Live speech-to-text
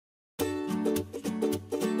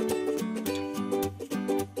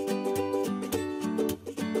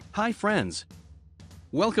Hi friends!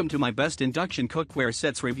 Welcome to my best induction cookware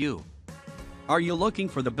sets review. Are you looking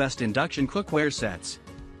for the best induction cookware sets?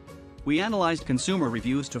 We analyzed consumer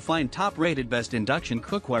reviews to find top-rated best induction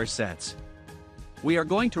cookware sets. We are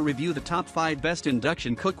going to review the top 5 best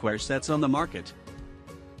induction cookware sets on the market.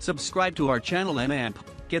 Subscribe to our channel and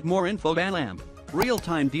get more info and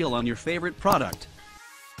real-time deal on your favorite product.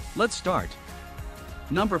 Let's start.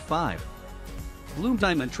 Number 5. Bloom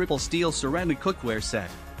Diamond Triple Steel Ceramic Cookware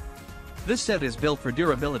Set. This set is built for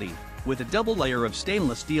durability, with a double layer of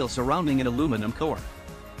stainless steel surrounding an aluminum core.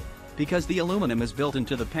 Because the aluminum is built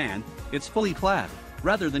into the pan, it's fully clad,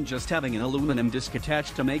 rather than just having an aluminum disc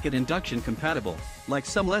attached to make it induction compatible, like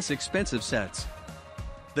some less expensive sets.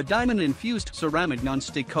 The diamond-infused ceramic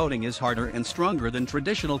non-stick coating is harder and stronger than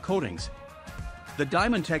traditional coatings. The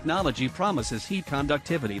diamond technology promises heat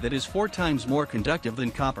conductivity that is 4 times more conductive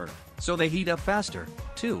than copper, so they heat up faster,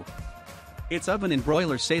 too. It's oven and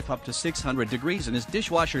broiler safe up to 600 degrees and is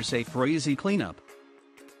dishwasher safe for easy cleanup.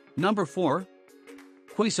 Number 4.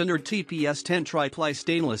 Cuisinart TPS10 Tri-ply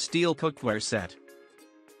Stainless Steel Cookware Set.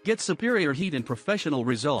 Get superior heat and professional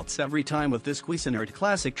results every time with this Cuisinart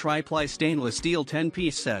Classic Tri-ply Stainless Steel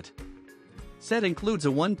 10-piece set. Set includes a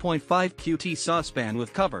 1.5 QT saucepan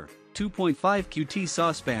with cover, 2.5 QT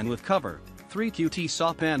saucepan with cover, 3 QT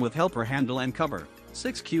saucepan with helper handle and cover,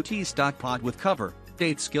 6 QT stock pot with cover,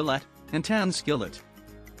 8 skillet, and 10 skillet.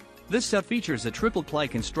 This set features a triple-ply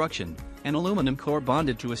construction, an aluminum core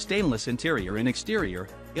bonded to a stainless interior and exterior,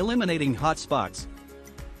 eliminating hot spots.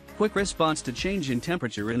 Quick response to change in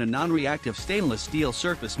temperature in a non-reactive stainless steel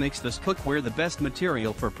surface makes this cookware the best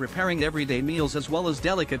material for preparing everyday meals as well as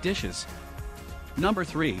delicate dishes. Number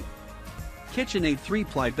 3. KitchenAid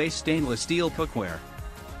 3-ply base stainless steel cookware.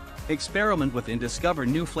 Experiment with and discover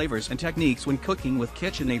new flavors and techniques when cooking with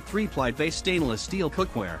KitchenAid 3-ply base stainless steel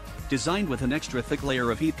cookware, designed with an extra thick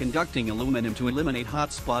layer of heat-conducting aluminum to eliminate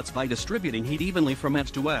hot spots by distributing heat evenly from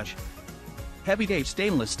edge to edge. Heavy-gauge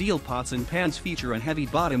stainless steel pots and pans feature a heavy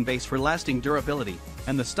bottom base for lasting durability,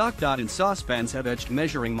 and the stock pot and saucepans have edged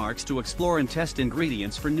measuring marks to explore and test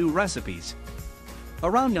ingredients for new recipes. A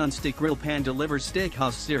round non-stick grill pan delivers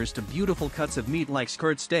steakhouse sears to beautiful cuts of meat like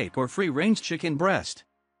skirt steak or free-range chicken breast.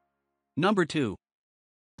 Number 2.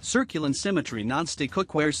 Circulon Symmetry Nonstick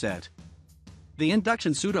Cookware Set. The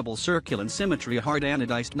induction-suitable Circulon Symmetry hard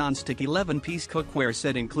anodized nonstick 11-piece cookware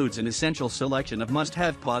set includes an essential selection of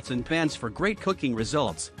must-have pots and pans for great cooking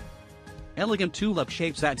results. Elegant tulip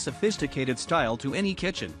shapes add sophisticated style to any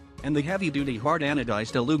kitchen, and the heavy-duty hard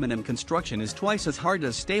anodized aluminum construction is twice as hard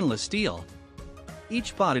as stainless steel.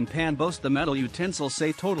 Each pot and pan boasts the metal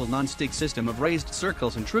utensil-safe total nonstick system of raised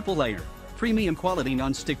circles and triple-layer, premium quality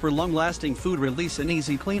nonstick for long-lasting food release and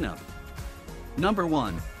easy cleanup. Number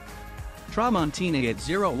 1. Tramontina at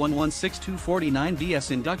 0116-249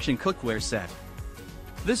 Induction Cookware Set.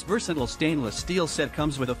 This versatile stainless steel set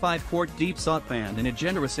comes with a 5-quart deep saucepan and a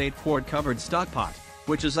generous 8-quart covered stock pot,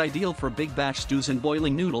 which is ideal for big batch stews and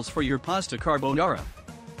boiling noodles for your pasta carbonara.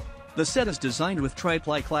 The set is designed with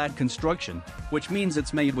tri-ply clad construction, which means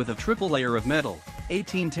it's made with a triple layer of metal,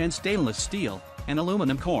 1810 stainless steel, an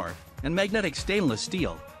aluminum core, and magnetic stainless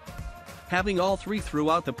steel. Having all 3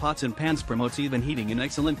 throughout the pots and pans promotes even heating and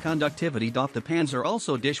excellent conductivity. The pans are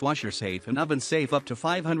also dishwasher safe and oven safe up to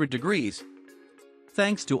 500 degrees.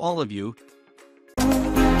 Thanks to all of you